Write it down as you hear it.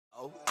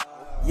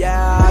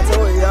Yeah, I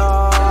told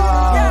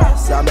y'all,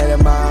 some of them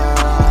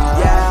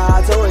yeah,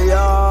 I told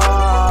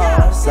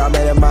y'all, some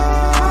of them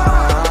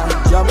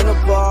jumping the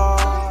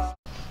ball.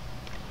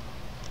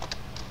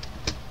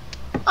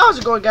 How's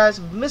it going, guys?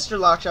 Mr.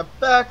 Lockshot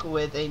back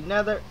with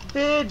another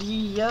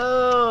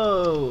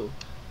video.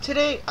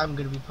 Today I'm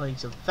gonna be playing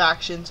some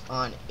factions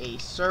on a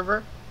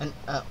server, and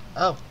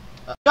god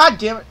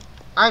damn it!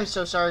 I'm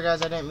so sorry,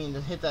 guys. I didn't mean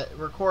to hit that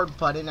record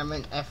button. I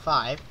meant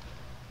F5.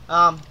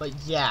 But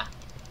yeah,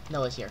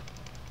 Noah's here.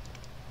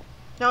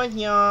 Noah's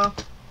here.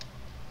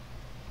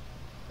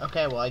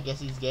 Okay, well, I guess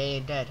he's gay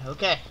and dead.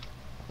 Okay,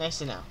 nice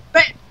to know.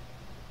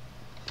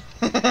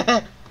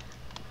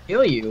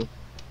 Kill you.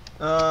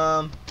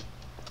 Yeah,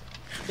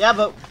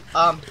 but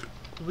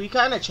we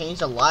kind of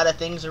changed a lot of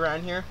things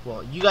around here.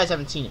 Well, you guys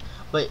haven't seen it,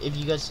 but if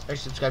you guys are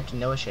subscribed to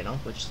Noah's channel,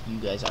 which you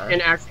guys are,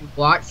 And actually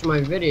watch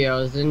my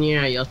videos, then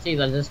yeah, you'll see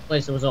that this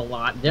place was a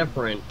lot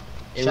different.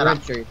 And Shut up.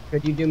 Richard,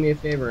 could you do me a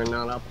favor and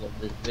not upload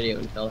this video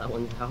until that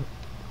one's out?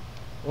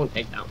 It won't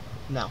take that long.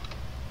 no,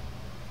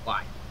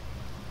 Why?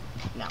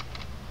 no.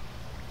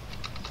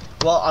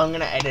 Well, I'm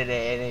gonna edit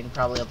it and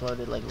probably upload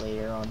it like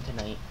later on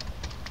tonight.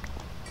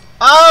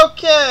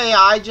 Okay,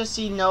 I just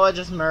see Noah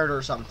just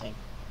murder something.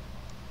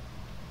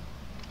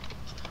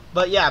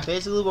 But yeah,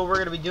 basically what we're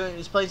gonna be doing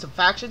is playing some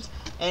factions,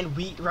 and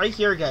right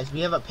here, guys,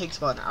 we have a pig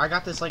spawn. I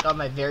got this like on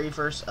my very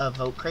first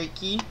vote crate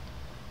key,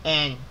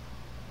 and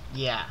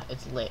yeah,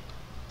 it's lit.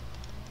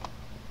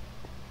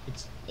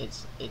 It's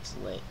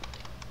lit.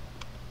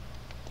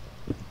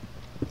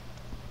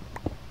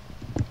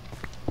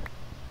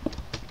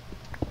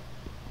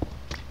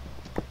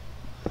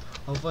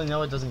 Hopefully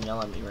Noah doesn't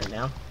yell at me right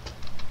now.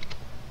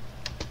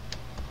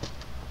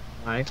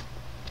 Why?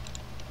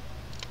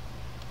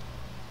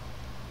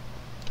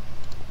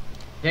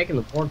 Taking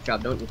the pork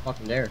chop, don't you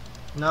fucking dare.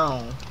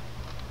 No.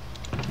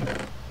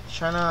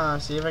 Trying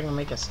to see if I can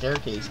make a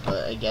staircase,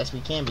 but I guess we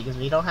can't because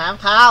we don't have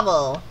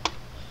cobble.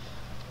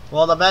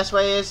 Well, the best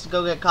way is to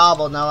go get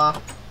cobble, Noah.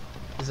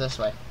 Is this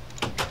way.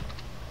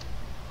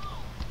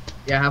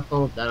 Yeah, have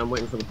fun with that. I'm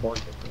waiting for the pork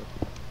chop.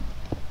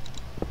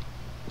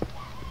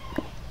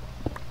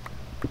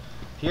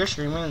 If you're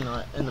screaming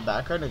in the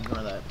background,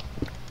 ignore that.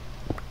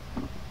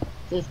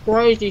 This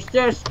crazy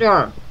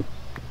sister!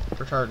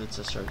 Retarded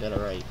sister, get it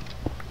right.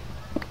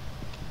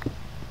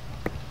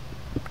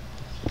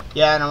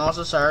 Yeah, and I'm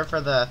also sorry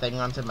for the thing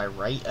onto my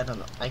right. I don't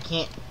know. I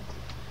can't.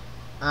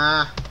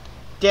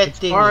 Get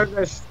thing. Part of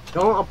this,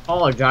 don't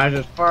apologize.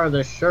 It's part of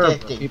the server.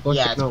 People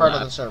Yeah, should it's know part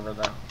that. of the server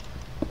though.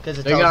 Because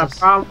it They tells got us. a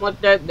problem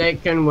with it. They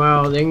can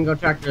go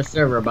check the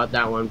server about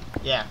that one.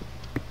 Yeah.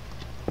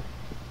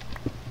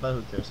 But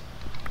who cares?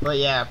 But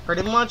yeah,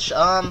 pretty much.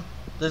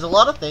 There's a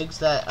lot of things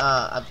that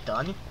I've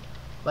done.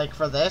 Like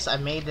for this, I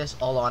made this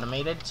all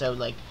automated. So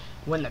like,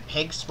 when the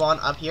pigs spawn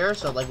up here,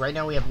 so like right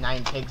now we have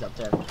 9 pigs up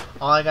there.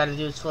 All I gotta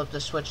do is flip the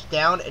switch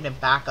down and then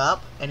back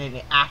up, and then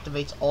it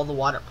activates all the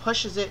water,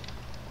 pushes it.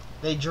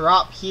 They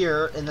drop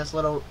here in this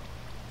little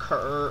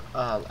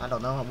I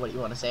don't know what you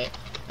want to say,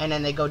 and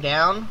then they go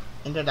down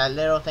into that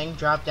little thing,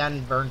 drop down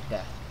and burn to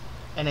death.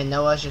 And then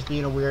Noah's just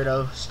being a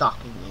weirdo,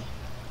 stalking me.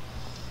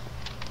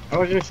 I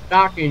wasn't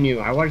stalking you.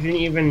 I wasn't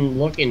even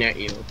looking at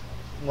you.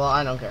 Well,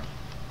 I don't care.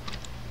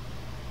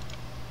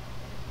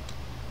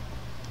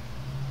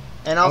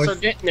 And I also, was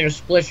sitting there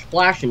splish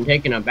splashing,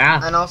 taking a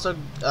bath. and also,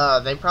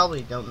 they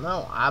probably don't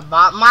know. I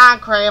bought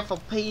Minecraft for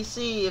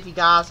PC, if you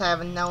guys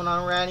haven't known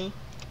already.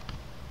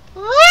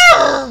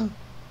 Woo!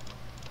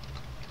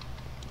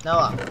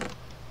 Noah,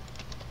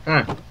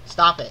 Huh.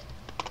 stop it.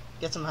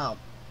 Get some help.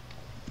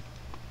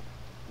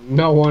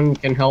 No one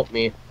can help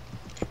me.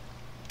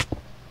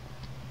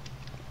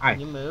 Hi.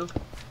 Can you move?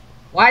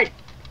 What?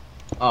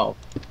 Oh.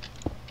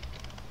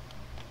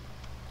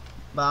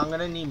 But I'm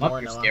gonna need Up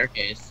more, your Noah.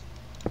 staircase.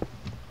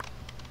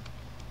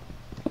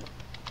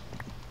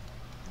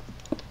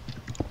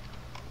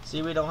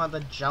 See, we don't have to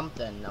jump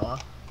then, Noah.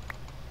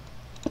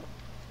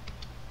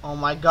 Oh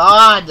my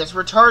god, this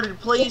retarded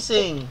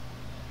placing!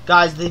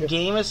 Guys, the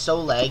game is so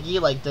laggy,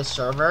 like this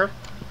server.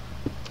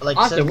 Like,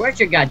 Also, where's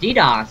your got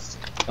DDoS?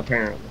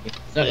 Apparently.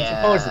 So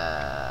yeah.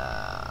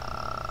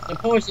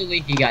 supposedly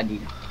he got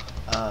DDoS.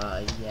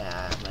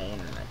 Yeah, my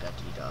internet got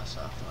DDoS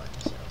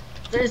offline,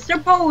 so.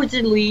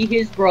 Supposedly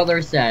his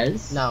brother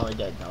says. No, it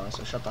did, Noah,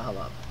 so shut the hell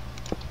up.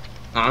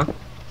 Huh?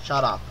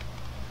 Shut up.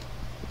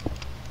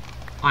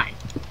 Hi.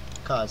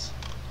 Cause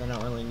they're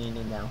not really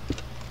needed now.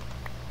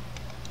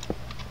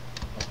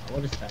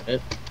 What is that?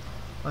 It?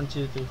 1,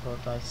 2, 3, 4,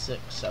 5,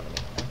 6, 7,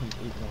 8, 9,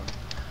 8,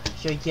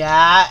 1.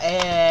 Yeah.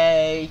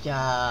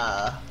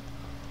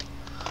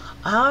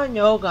 I don't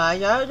know,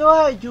 guys. I don't know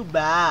how to do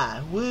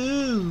bad.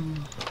 Woo.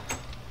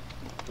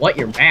 What?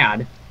 You're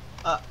bad?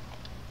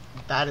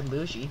 Bad and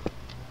bougie.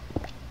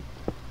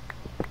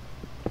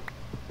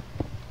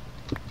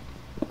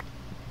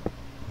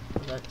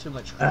 Was that too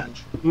much cringe?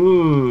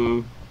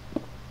 Hmm.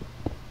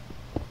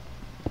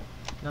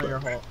 No, you're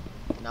whole.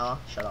 No,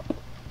 shut up.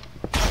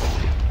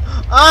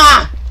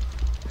 Ah!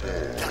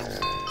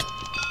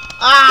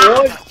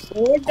 Ah!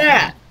 What was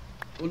that?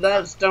 Was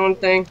that stone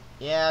thing?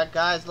 Yeah,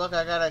 guys, look,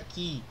 I got a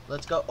key.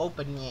 Let's go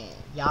open it.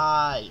 Yay.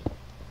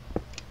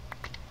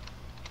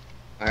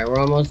 Alright, we're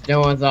almost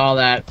done with all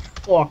that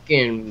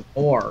fucking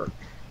pork.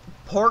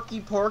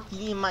 Porky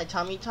in my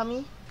tummy.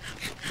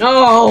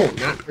 No!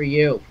 Not for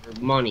you. For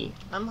money.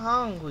 I'm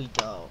hungry,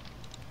 though.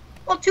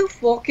 Not too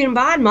fucking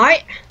bad,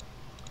 mate.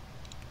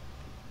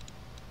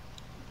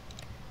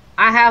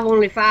 I have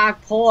only 5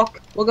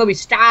 pork. We're gonna be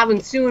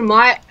starving soon,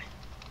 mate.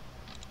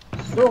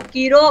 Suck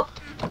it up.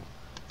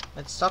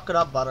 Let's suck it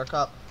up,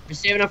 Buttercup. We're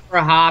saving up for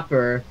a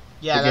hopper.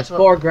 Yeah, which that's is what...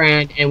 4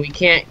 grand, and we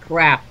can't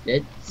craft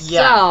it.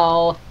 Yeah.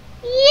 So,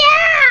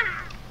 yeah.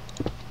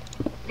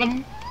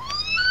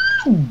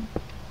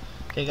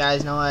 Okay,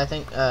 guys, no, I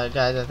think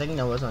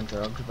Noah's on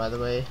drugs, by the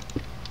way.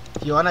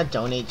 If you want to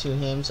donate to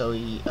him so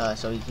he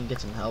can get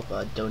some help,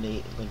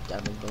 donate, link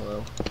down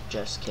below.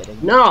 Just kidding.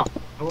 No!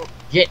 I won't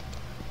get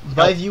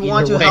But if you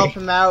want to way. help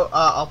him out,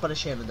 I'll put a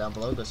channel down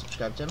below. Go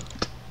subscribe to him.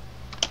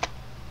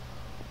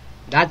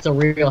 That's a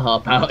real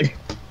help out.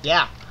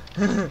 Yeah.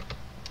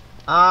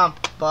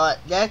 But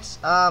let's,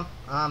 oh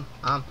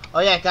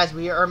yeah, guys,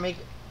 we are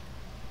making...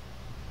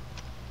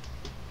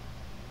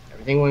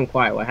 Everything went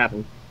quiet. What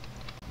happened?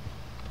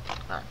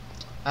 Alright.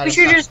 We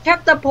should have just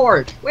kept the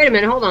pork. Wait a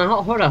minute. Hold on.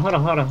 Hold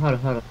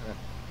on.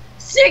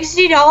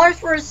 $60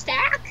 for a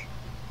stack?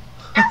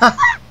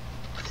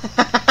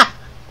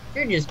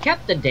 You just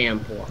kept the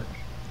damn pork.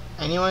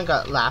 Anyone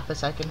got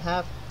lapis I can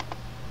have?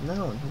 No,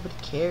 nobody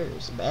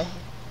cares, man.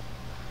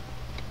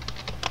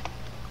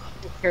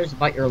 Who cares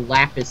about your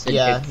lapis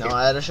Yeah, addiction? no,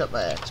 I had to shut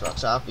my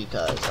Xbox off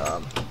because,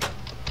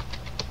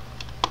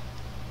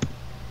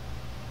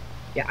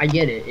 Yeah, I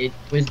get it. It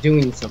was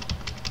doing something.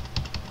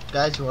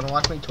 guys, you want to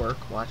watch me twerk?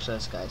 Watch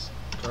this, guys.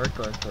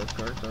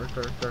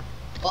 Twerk.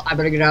 Well, I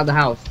better get out of the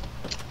house.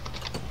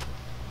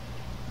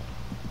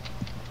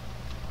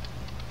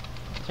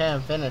 Okay,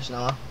 I'm finished,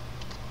 Noah.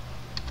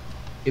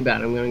 Too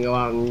bad. I'm gonna go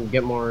out and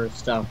get more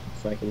stuff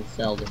so I can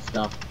sell the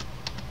stuff.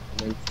 And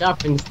then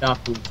stuff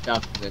and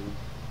then...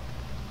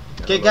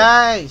 Okay,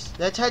 guys,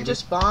 let's head to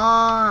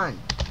spawn.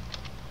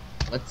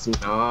 Let's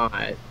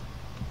not.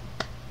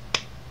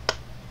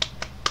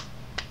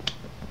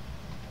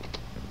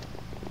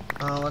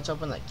 Let's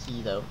open that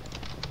key, though.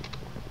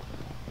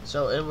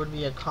 So, it would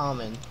be a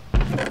common.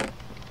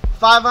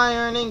 5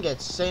 iron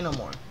ingots, say no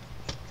more.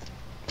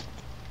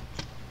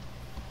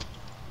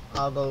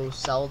 I'll go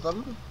sell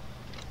them.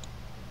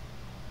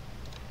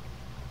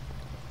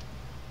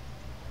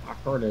 I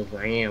heard a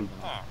ram.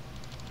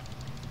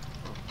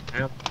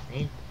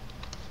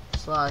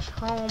 Slash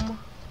home.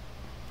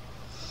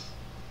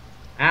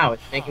 Ow,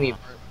 it's making me...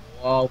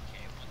 Whoa, okay.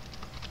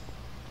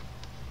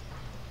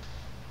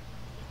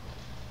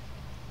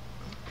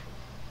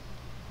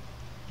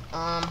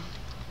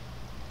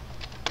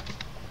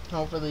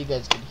 Hopefully you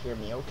guys can hear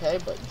me okay,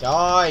 but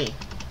die!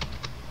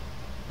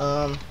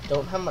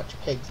 Don't have much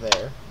pigs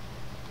there.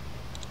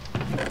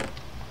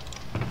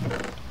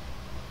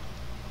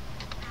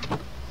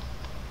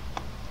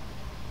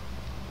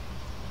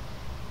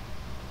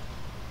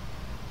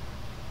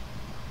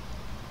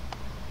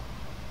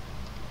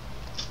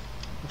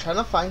 I'm trying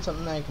to find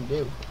something that I can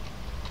do.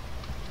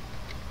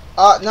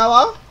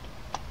 Noah?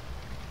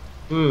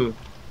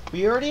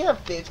 We already have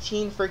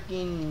 15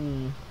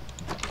 freaking...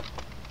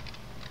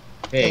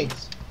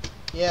 pigs.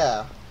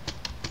 Yeah.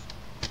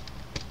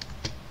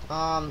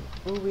 Ooh,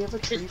 we have a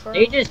tree farm?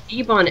 They just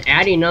keep on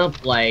adding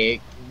up,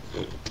 like...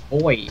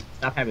 Boy,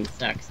 stop having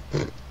sex.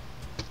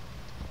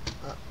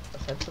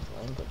 Offensive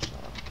language now.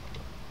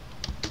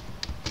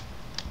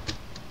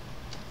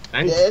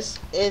 And This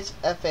is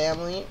a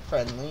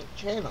family-friendly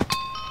channel.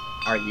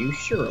 are you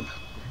sure?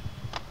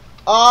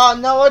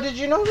 Noah, did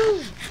you know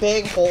there's a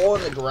big hole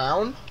in the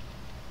ground?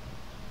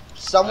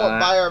 Somewhat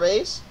by our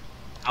base?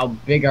 How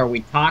big are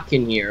we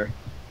talking here?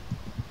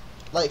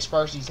 Like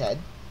Sparcy's head.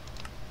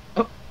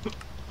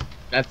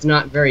 That's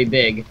not very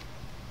big.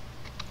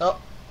 Okay,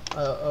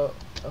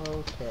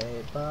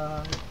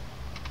 bye.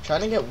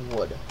 Trying to get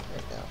wood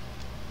right now.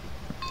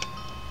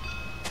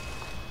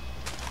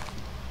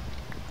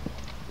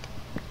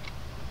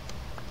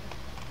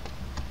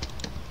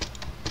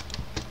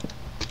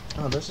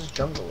 Oh, this is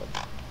jungle wood.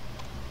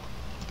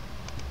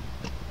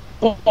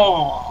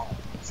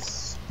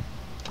 Balls!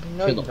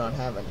 No, To you the don't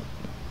have any.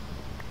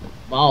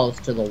 Balls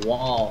to the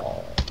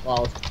wall.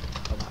 Balls.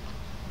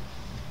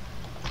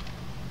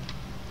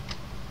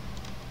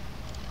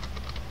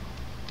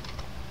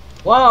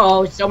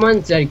 Whoa,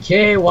 someone said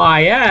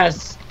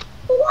KYS.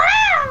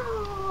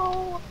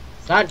 Wow!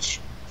 Such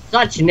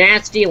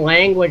nasty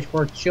language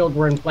for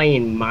children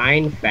playing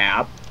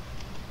Minecraft.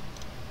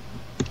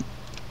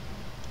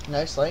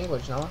 Nice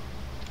language, Noah.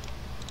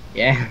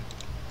 Yeah.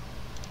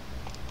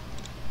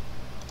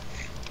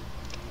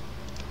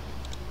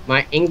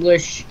 My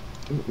language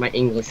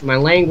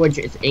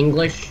is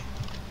English.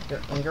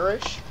 You're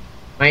English?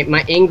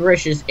 My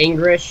English is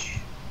English.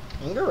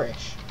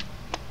 English?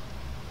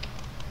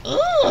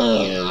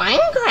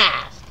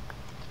 Minecraft!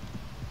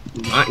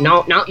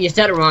 No, you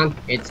said it wrong.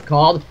 It's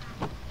called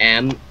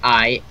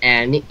Minefap.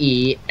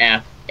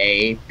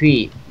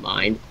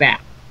 Minefap.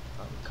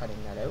 I'm cutting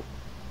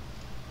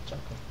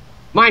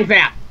Mine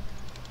fat!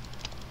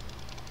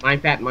 Mine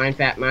fat, mine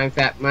fat, mine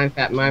fat, mine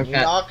fat, mine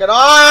fat. Knock it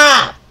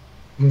off!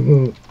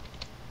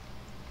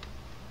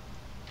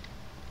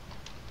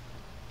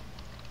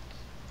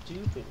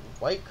 Stupid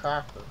white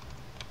cracker.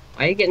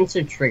 Why are you getting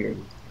so triggered?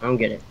 I don't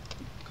get it.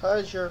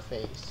 Cause your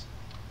face.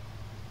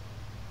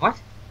 What?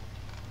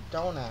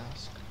 Don't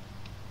ask.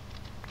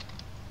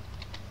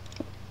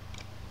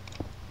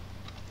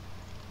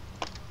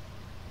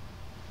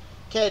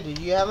 Okay, did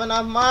you have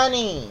enough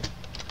money?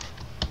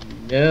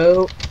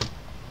 No.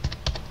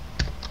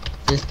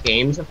 This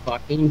game's a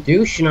fucking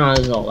douche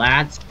nozzle,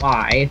 that's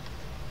why.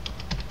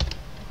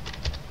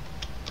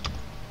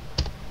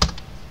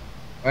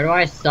 Where do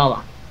I sell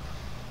them?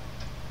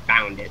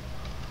 Found it.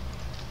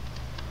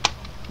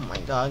 Oh my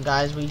god,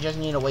 guys, we just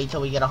need to wait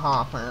till we get a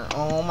hopper.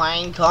 Oh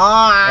my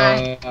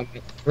god!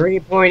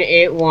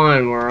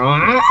 3.81, we're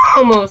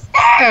almost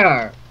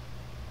there!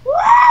 Woo!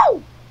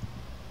 Oh,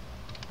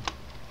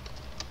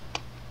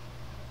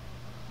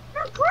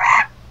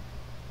 crap!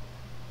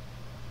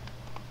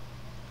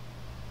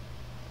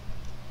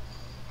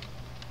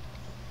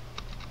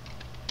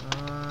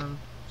 Um...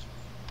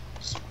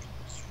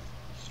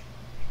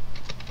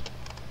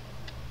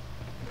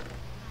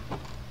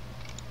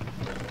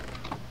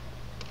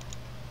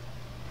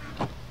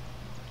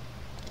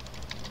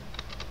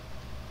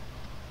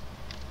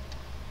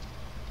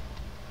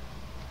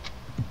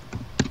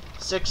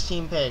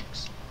 16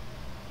 pigs.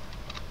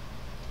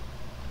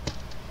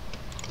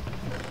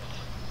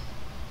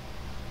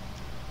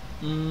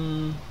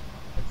 You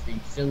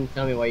shouldn't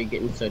tell me why you're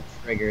getting so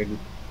triggered.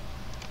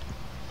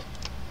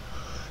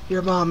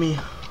 Your mommy.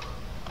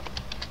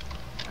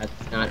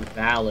 That's not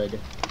valid.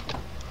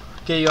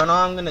 Okay, you know what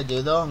I'm gonna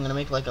do though? I'm gonna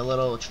make like a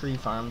little tree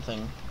farm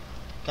thing.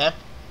 Okay?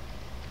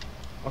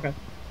 Okay.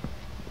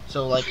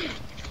 So like,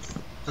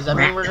 does that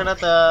mean we're gonna have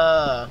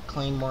to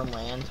claim more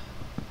land?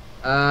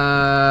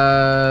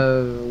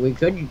 You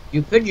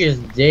could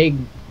just dig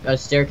a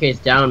staircase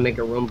down and make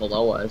a room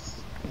below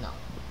us. No.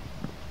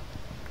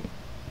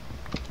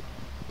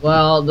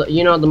 Well,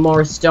 you know, the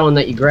more stone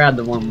that you grab,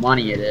 the more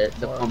money it is.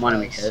 The 4, more money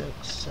we 5, get.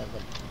 6, 7.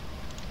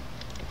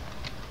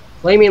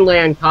 Claiming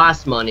land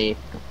costs money.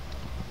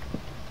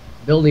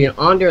 Building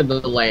under the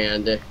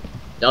land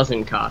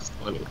doesn't cost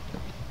money.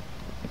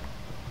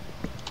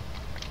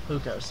 Who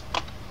cares?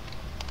 I'm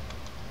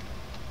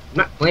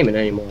not claiming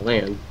any more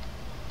land.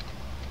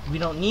 We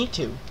don't need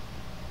to.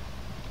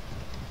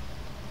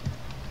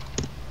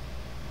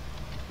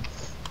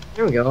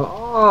 There we go.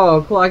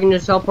 Oh, cool. I can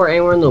just teleport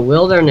anywhere in the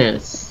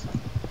wilderness.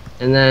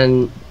 And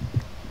then...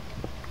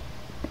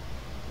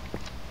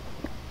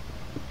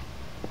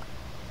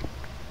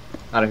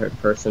 Thought I heard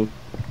person.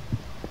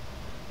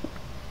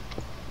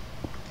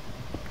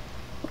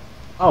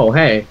 Oh,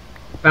 hey.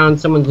 Found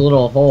someone's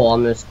little hole.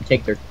 I'm gonna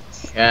take their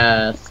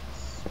chests.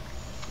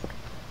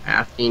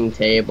 Crafting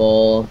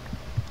table.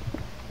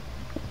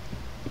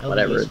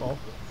 Whatever it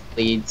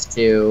leads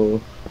to.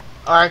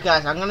 Alright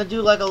guys, I'm gonna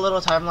do like a little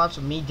time lapse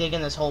of me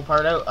digging this whole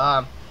part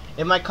out.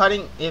 If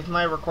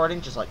my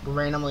recording just like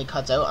randomly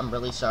cuts out, I'm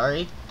really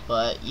sorry.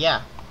 But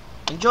yeah.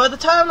 Enjoy the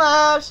time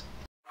lapse!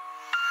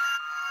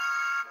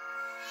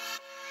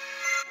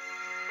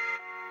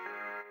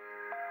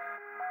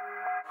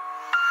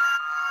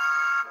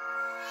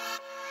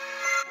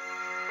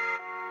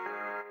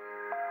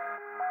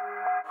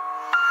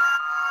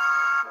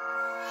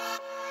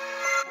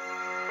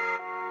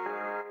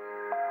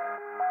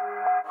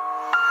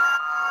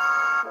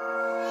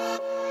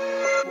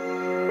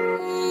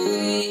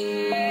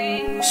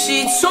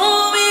 She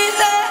told me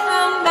that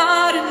I'm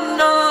not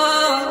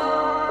enough,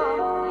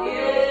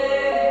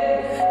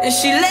 and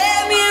she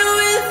left me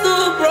with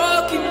a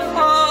broken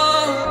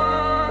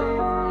heart.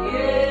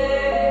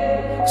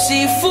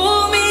 She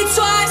fooled me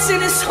twice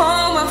and it's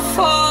all my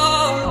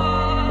fault.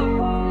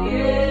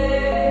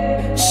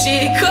 She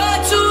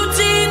cut too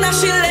deep, now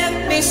she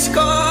left me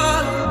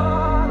scarred.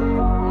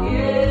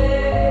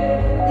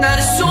 Now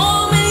there's so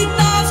many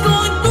thoughts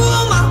going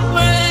through my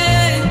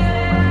brain,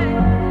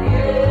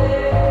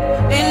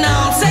 and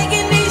now I'm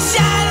taking these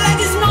shots like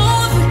it's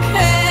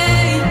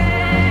Novocaine.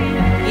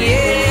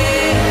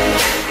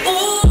 Yeah.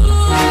 Ooh,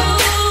 I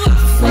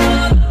fall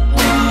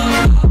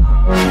apart.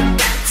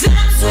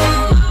 Time to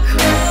my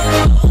core.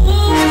 Ooh,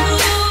 I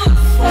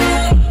fall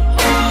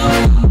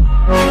apart.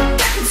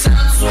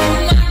 Time to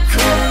my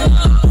core.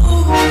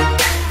 Ooh,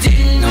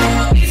 didn't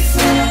know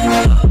before.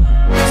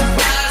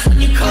 Surprised when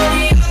you call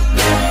me up.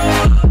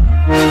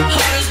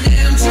 Hardest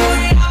damn joy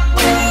I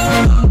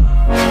own.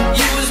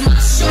 You was my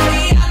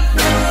shorty, I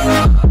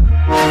know.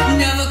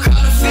 Never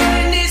caught a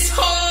feeling this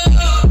hard.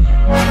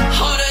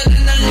 Harder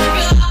than the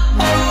liquor I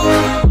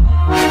own.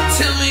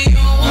 Tell me you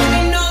don't want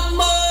me no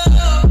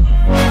more,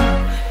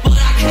 but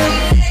I can't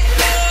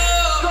let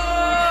go.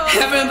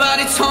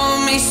 Everybody told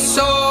me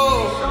so.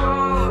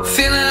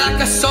 Feeling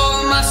like I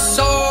sold my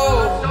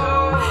soul.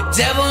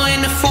 Devil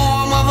in the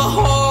form of a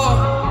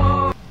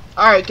whore.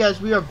 Alright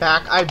guys, we are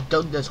back. I've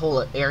dug this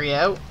whole area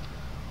out.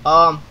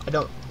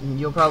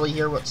 You'll probably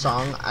hear what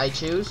song I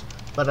choose,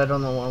 but I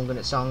don't know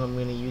what song I'm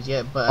gonna use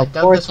yet, but I Of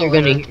dug course this whole you're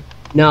area. gonna.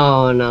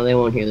 No, no, they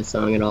won't hear the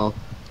song at all.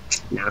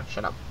 Nah.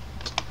 Shut up.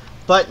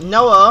 But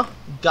Noah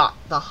got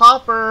the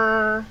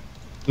hopper.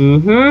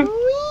 Mm-hmm.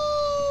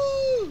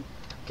 Whee!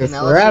 Okay, For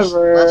now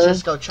forever. let's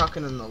just go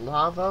chucking in the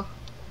lava.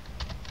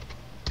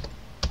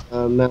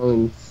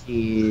 Melon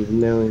seed,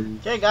 melon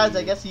Okay, guys, I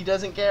seed. guess he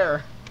doesn't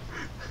care.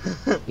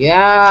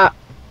 Yeah,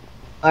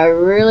 I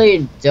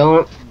really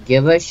don't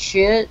give a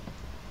shit.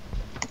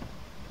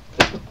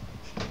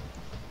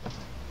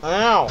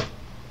 Ow!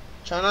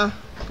 Trying to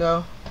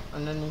go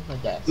underneath my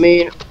desk. I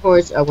mean, of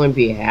course, I wouldn't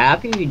be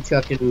happy if you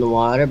chucked it in the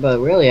water, but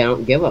really, I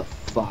don't give a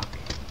fuck.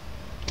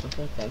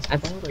 Okay, offensive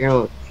That's language. your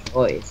own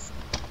choice.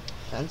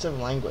 Offensive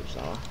language,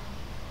 Noah.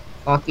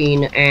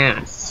 Fucking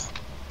ass.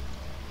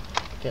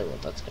 Okay, well,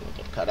 that's gonna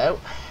get cut out.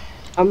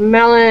 A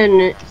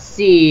melon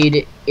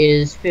seed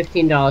is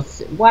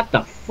 $15. What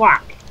the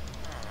fuck?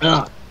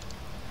 Ugh.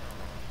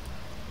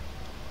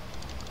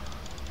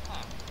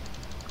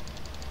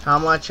 How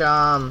much,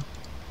 I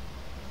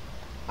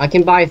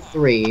can buy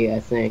 3, I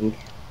think.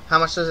 how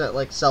much does it,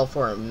 like, sell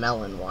for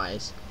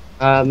melon-wise?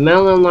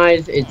 Melon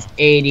wise, it's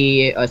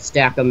 80 a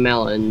stack of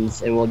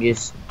melons, and we'll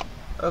just.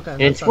 Okay,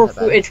 And that's it's not for that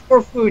food. bad. It's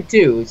for food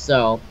too.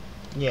 So.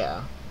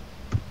 Yeah.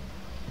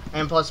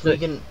 And plus, So, we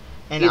can...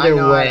 And either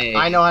way.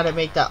 I know how to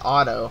make that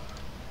auto.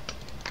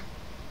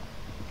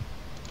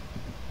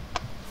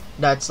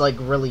 That's, like,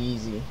 really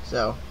easy,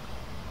 so...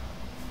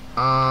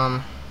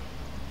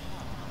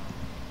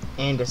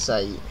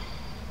 Andesite.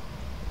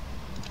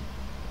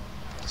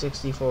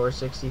 64,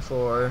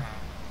 64.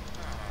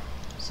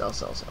 Sell.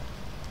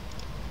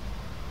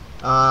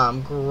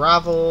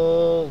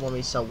 Gravel. Let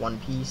me sell 1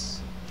 piece.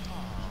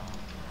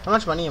 How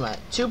much money am I at?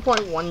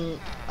 2.1,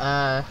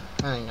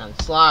 hang on,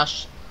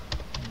 slash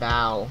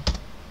bow.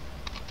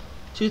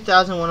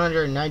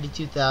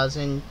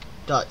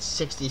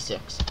 2,192,000.66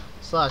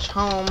 slash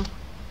home.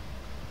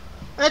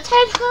 Let's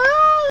head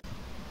home!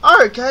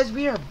 Alright guys,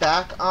 we are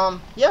back.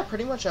 Yeah,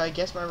 pretty much I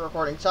guess my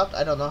recording stopped.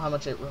 I don't know how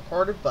much it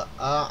recorded, but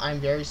I'm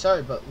very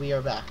sorry, but we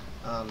are back.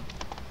 I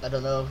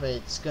don't know if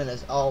it's gonna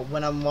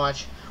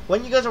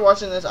when you guys are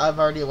watching this, I've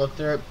already looked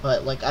through it,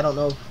 but like I don't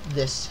know if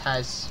this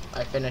has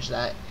I finished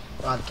that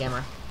on the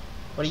camera.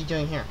 What are you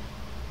doing here?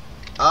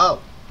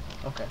 Oh.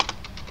 Okay.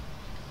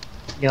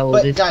 Yeah, we'll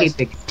But, just guys- keep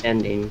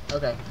extending.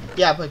 Okay.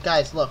 Yeah, but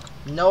guys, look.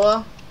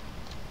 Noah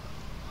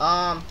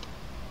got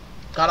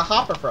a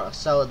hopper for us,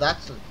 so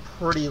that's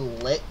pretty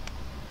lit.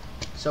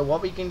 So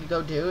what we can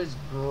go do is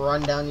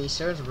run down these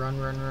stairs. Run.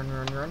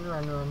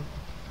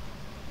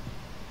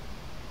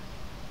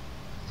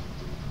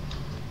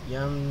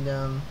 Yum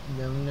no.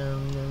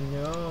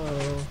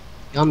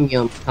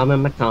 Yum, come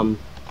in my cum.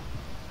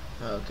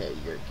 Okay,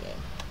 you're gay.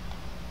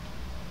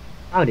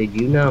 How did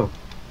you know?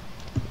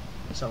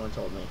 Someone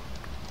told me.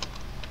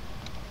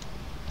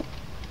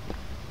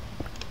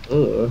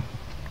 Ugh.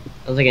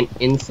 That was like an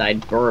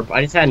inside burp.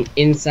 I just had an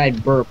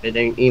inside burp. It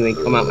didn't even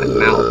come out my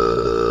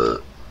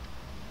mouth.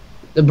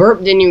 The burp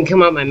didn't even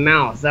come out my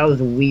mouth. That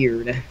was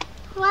weird.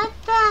 What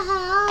the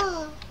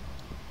hell?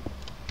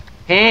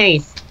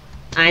 Hey!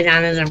 I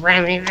thought it was a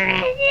friendly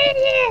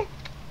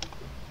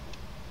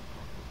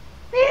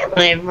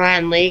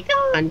family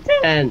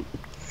content.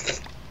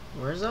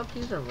 Where's that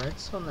piece of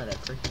redstone that I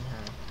freaking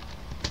had?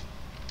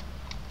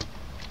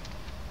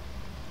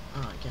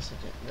 Oh, I guess I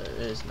did.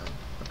 There is none.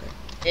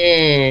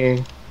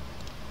 Okay.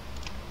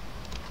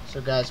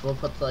 So guys, we'll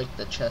put like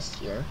the chest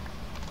here.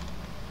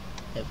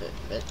 If it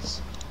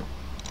fits.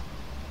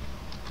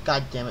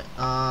 God damn it.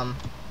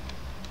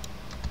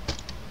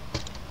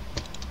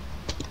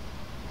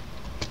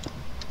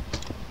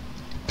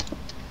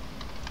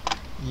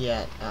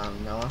 Yeah,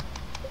 Noah.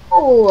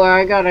 Oh,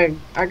 I got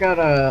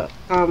a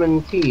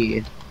common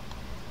key.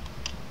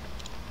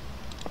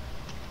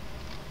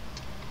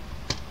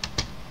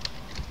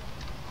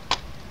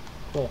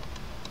 Cool.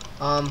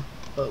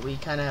 But we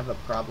kinda have a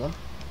problem.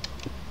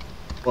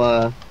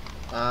 What?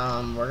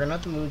 We're gonna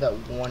have to move that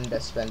one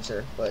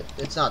dispenser, but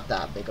it's not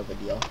that big of a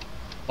deal.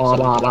 Blah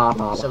blah blah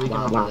blah So we can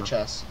blah open blah. the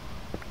chest.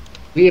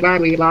 Blah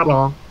blah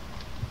blah.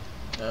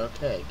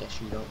 Okay, guess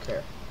you don't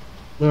care.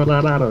 Blah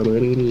blah blah.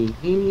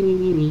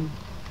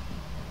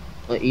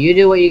 Well, you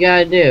do what you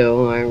gotta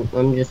do.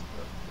 I'm just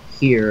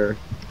here.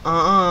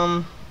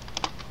 Don't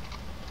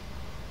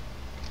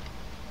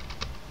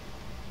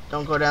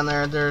go down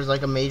there. There's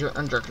like a major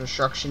under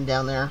construction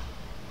down there.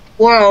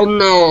 Well,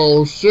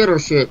 no, shit or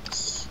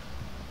shits.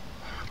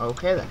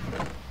 Okay then.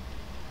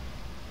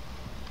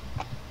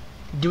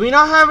 Do we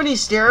not have any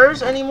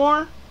stairs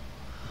anymore?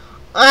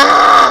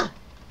 Ah!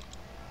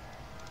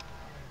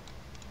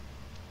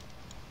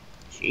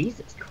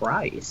 Jesus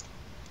Christ.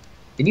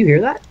 Did you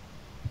hear that?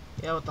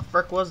 Yeah, what the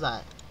frick was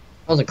that?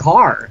 That was a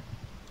car.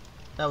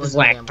 That It was was no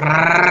like. damn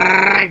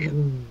car.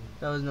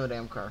 That was no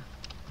damn car.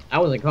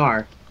 That was a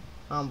car.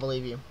 I don't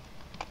believe you.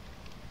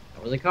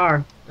 That was a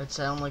car. That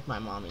sounded like my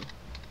mommy.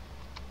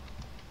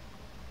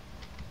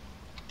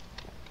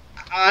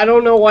 I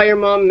don't know why your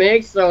mom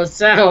makes those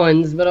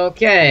sounds, but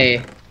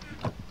okay.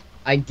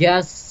 I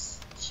guess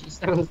she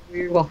sounds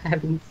weird while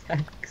having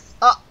sex.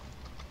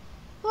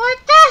 What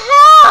the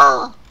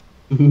hell?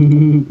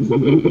 Family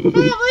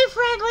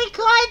friendly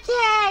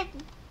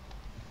content!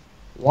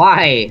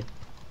 Why?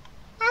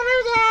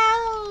 I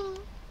don't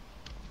know!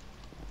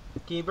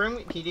 Can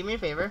you do me a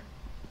favor?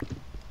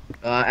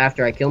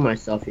 After I kill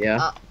myself,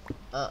 yeah.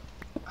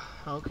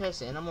 Okay,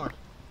 say no more.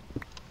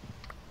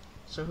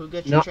 So who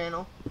gets No. your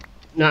channel?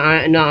 No,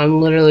 I'm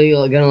literally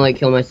gonna like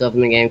kill myself in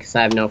the game because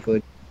I have no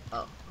food.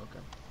 Oh, okay.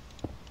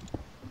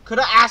 Could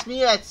have asked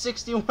me at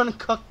 61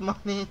 cooked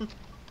mutton.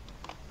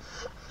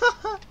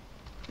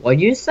 What'd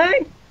you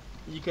say?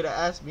 You could have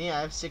asked me.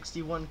 I have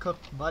 61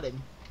 cooked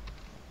mutton.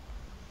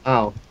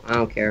 Oh, I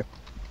don't care.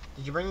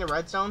 Did you bring the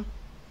redstone?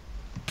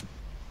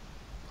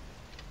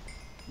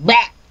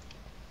 Bah!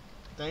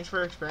 Thanks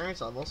for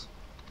experience levels.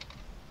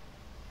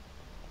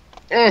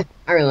 I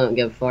really don't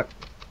give a fuck.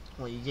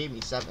 Well, you gave me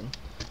 7.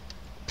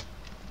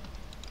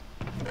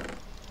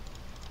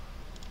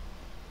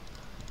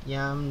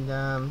 Yum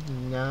dum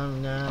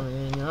yum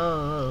dum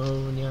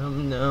no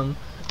yum dum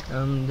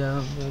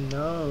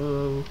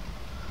no.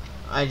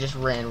 I just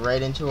ran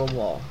right into a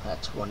wall.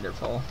 That's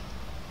wonderful.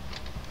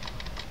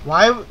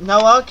 Why,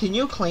 Noah? Can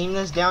you claim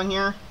this down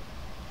here?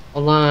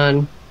 Hold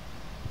on.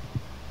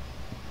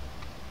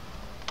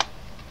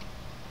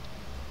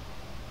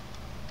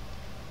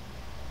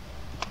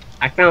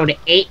 I found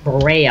 8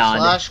 Braid.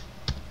 Slash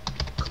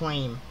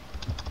claim.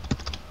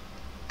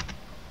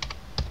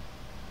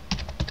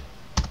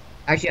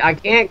 Actually, I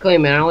can't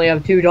claim it. I only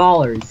have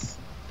 $2.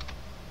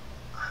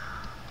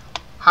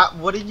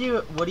 What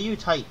do you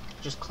type?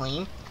 Just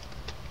claim?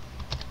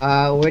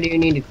 Where do you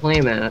need to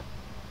claim at?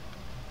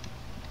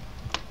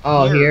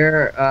 Oh,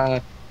 here,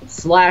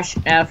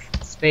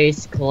 /F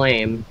space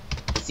claim.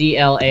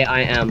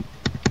 CLAIM.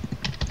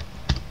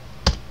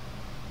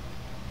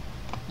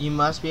 You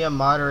must be a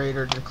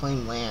moderator to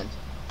claim land.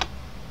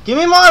 Give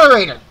me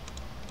moderator!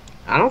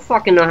 I don't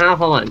fucking know how.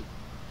 Hold on.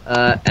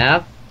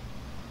 F.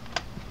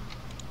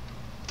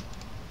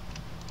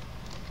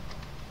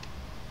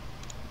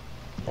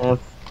 F.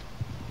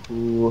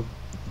 Who.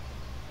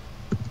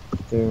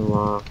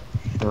 Rock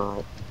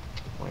shot.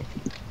 White.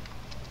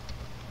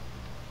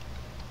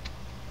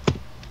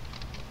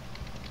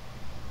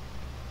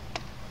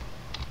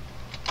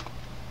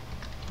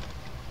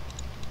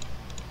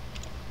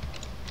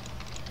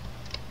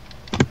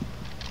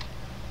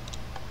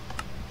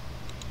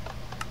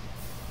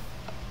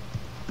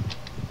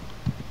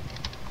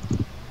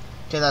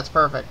 Okay, that's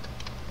perfect.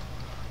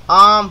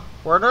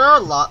 Where did our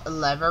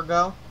lever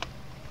go?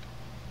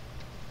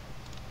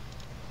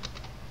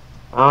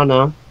 I don't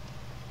know.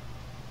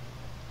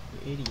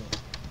 You idiot.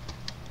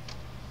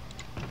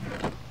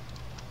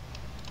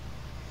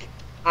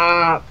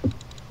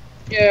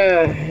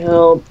 Yeah,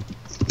 help.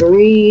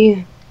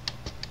 3.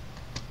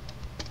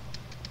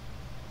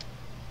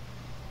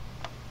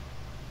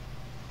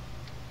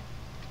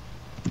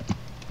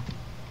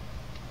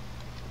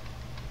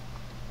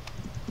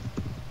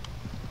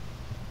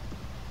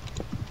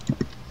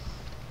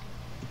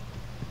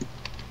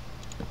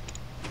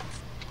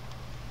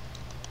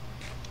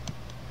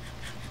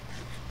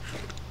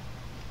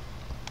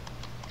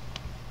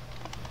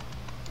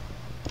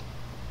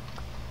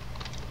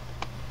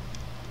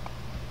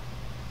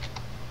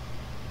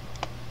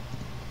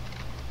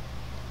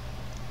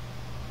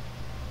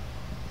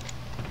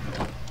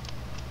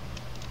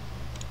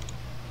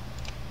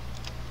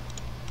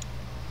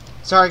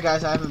 Sorry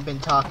guys, I haven't been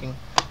talking,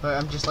 but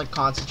I'm just like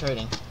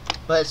concentrating.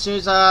 But as soon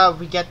as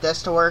we get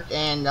this to work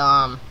and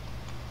as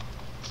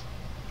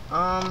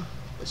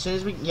soon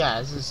as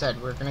as I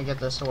said, we're gonna get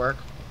this to work,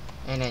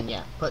 and then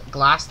yeah, put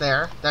glass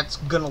there. That's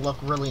gonna look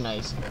really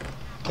nice.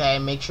 Okay,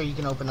 make sure you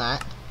can open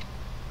that.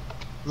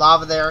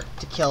 Lava there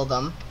to kill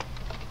them,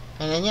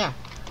 and then yeah.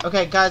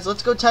 Okay, guys,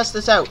 let's go test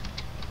this out.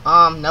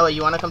 Noah,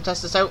 you wanna come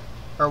test this out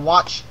or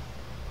watch?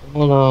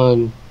 Hold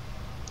on.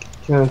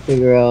 Trying to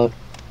figure out.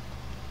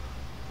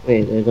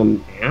 Wait, there's a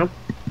map?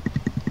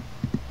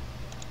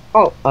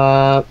 Oh,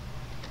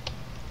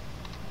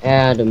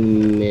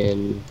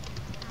 admin.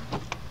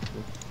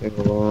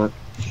 Lock,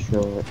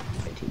 short,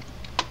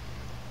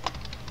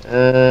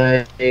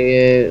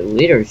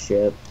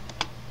 leadership.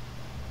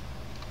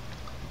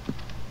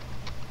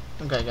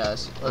 Okay,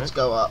 guys, let's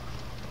go up.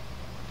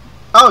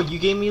 Oh, you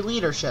gave me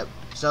leadership.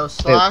 So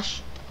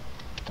slash.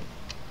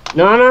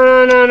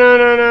 No,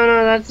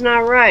 that's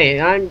not right.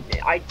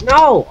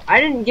 No, I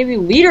didn't give you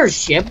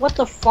leadership. What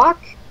the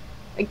fuck?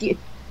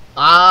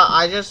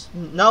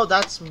 No,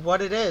 that's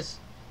what it is.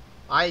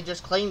 I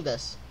just claimed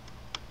this.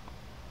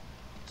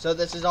 So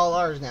this is all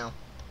ours now.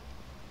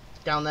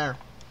 Down there.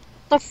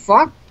 What the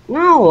fuck?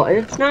 No,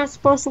 it's not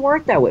supposed to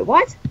work that way.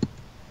 What?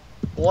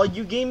 Well,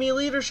 you gave me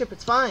leadership.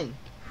 It's fine.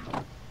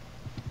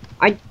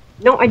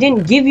 No, I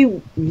didn't give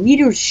you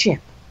leadership.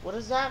 What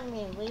does that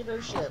mean,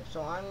 leadership?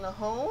 So I'm the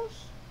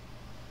host?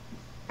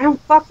 I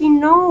don't fucking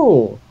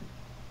know.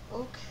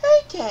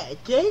 Okay,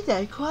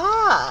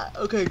 quiet.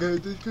 Okay,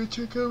 guys, let's go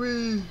check out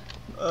me.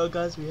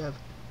 Guys, we have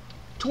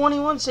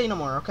 21. Say no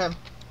more. Okay.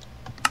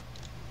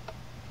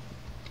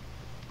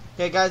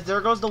 Okay, guys,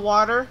 there goes the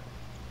water.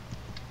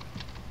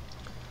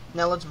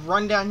 Now let's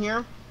run down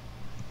here.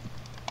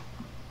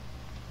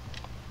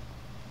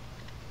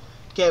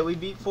 Okay,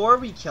 before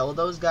we kill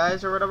those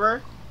guys or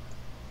whatever,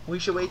 we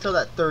should wait till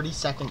that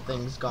 30-second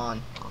thing's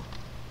gone.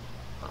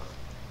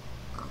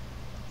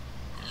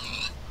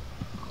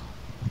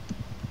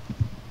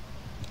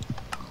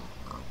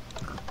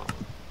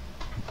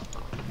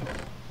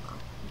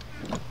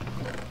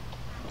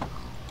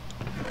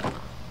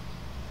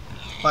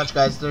 Watch,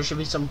 guys, there should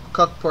be some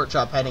cooked pork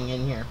chop heading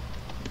in here.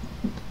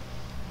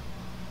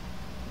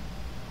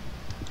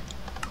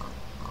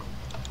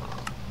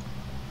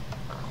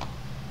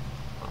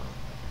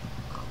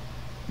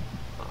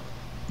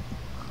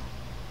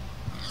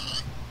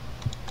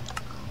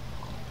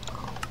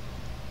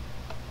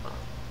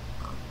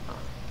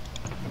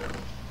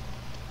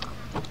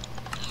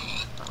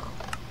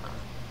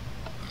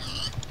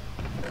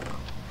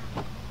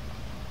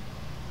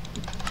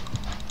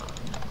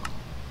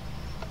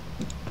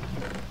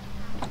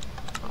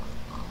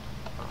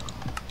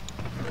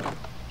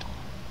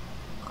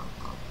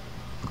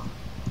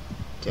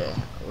 Okay,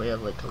 we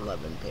have like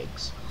 11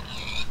 pigs.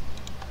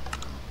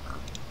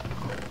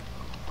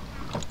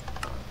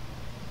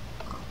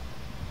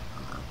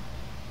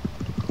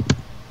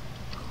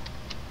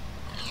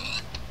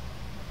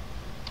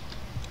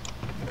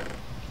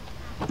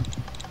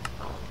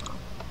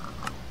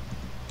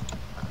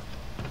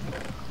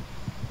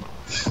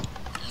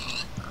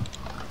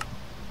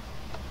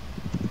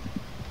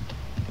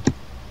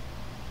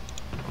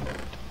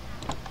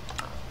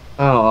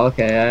 Oh,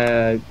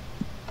 okay.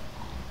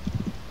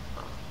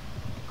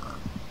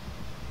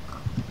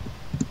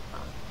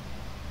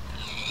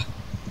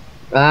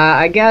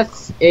 I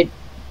guess it.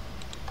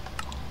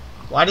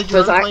 Why did you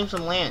unclaim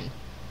some land?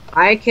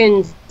 I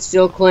can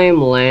still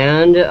claim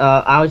land.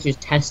 I was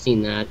just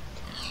testing that.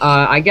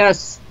 I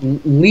guess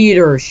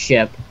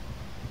leadership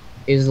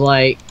is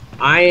like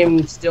I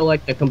am still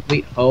like the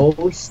complete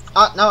host.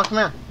 No, come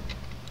here.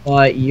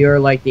 But you're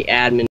like the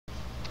admin.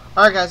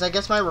 Alright, guys, I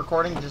guess my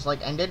recording just like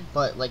ended,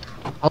 but like.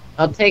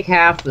 I'll take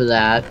half of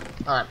that.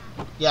 Alright,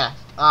 yeah.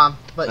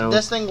 But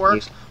this thing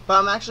works. But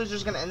I'm actually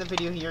just gonna end the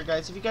video here,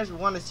 guys. If you guys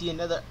want to see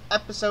another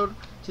episode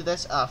to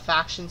this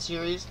faction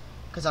series,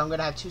 because I'm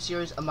gonna have 2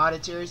 series, a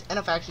modded series and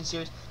a faction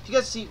series. If you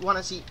guys want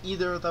to see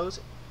either of those,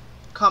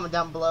 comment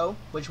down below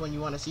which one you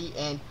want to see,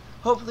 and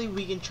hopefully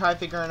we can try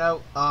figuring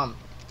out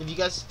if you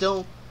guys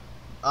still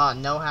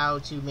know how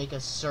to make a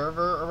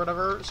server or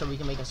whatever, so we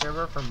can make a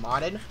server for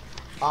modded.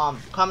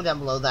 Comment down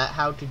below that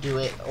how to do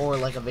it, or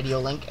like a video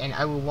link, and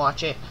I will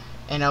watch it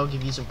and I'll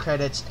give you some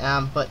credits.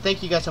 But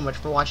thank you guys so much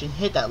for watching.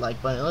 Hit that like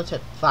button. Let's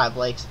hit 5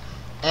 likes,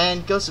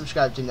 and go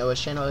subscribe to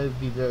Noah's channel. It would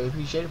be very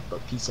appreciated.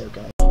 But peace out,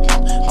 guys.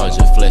 I was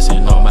just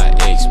flexing on my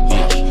ex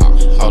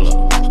bitch. Hold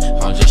up,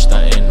 I'm just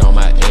stunting.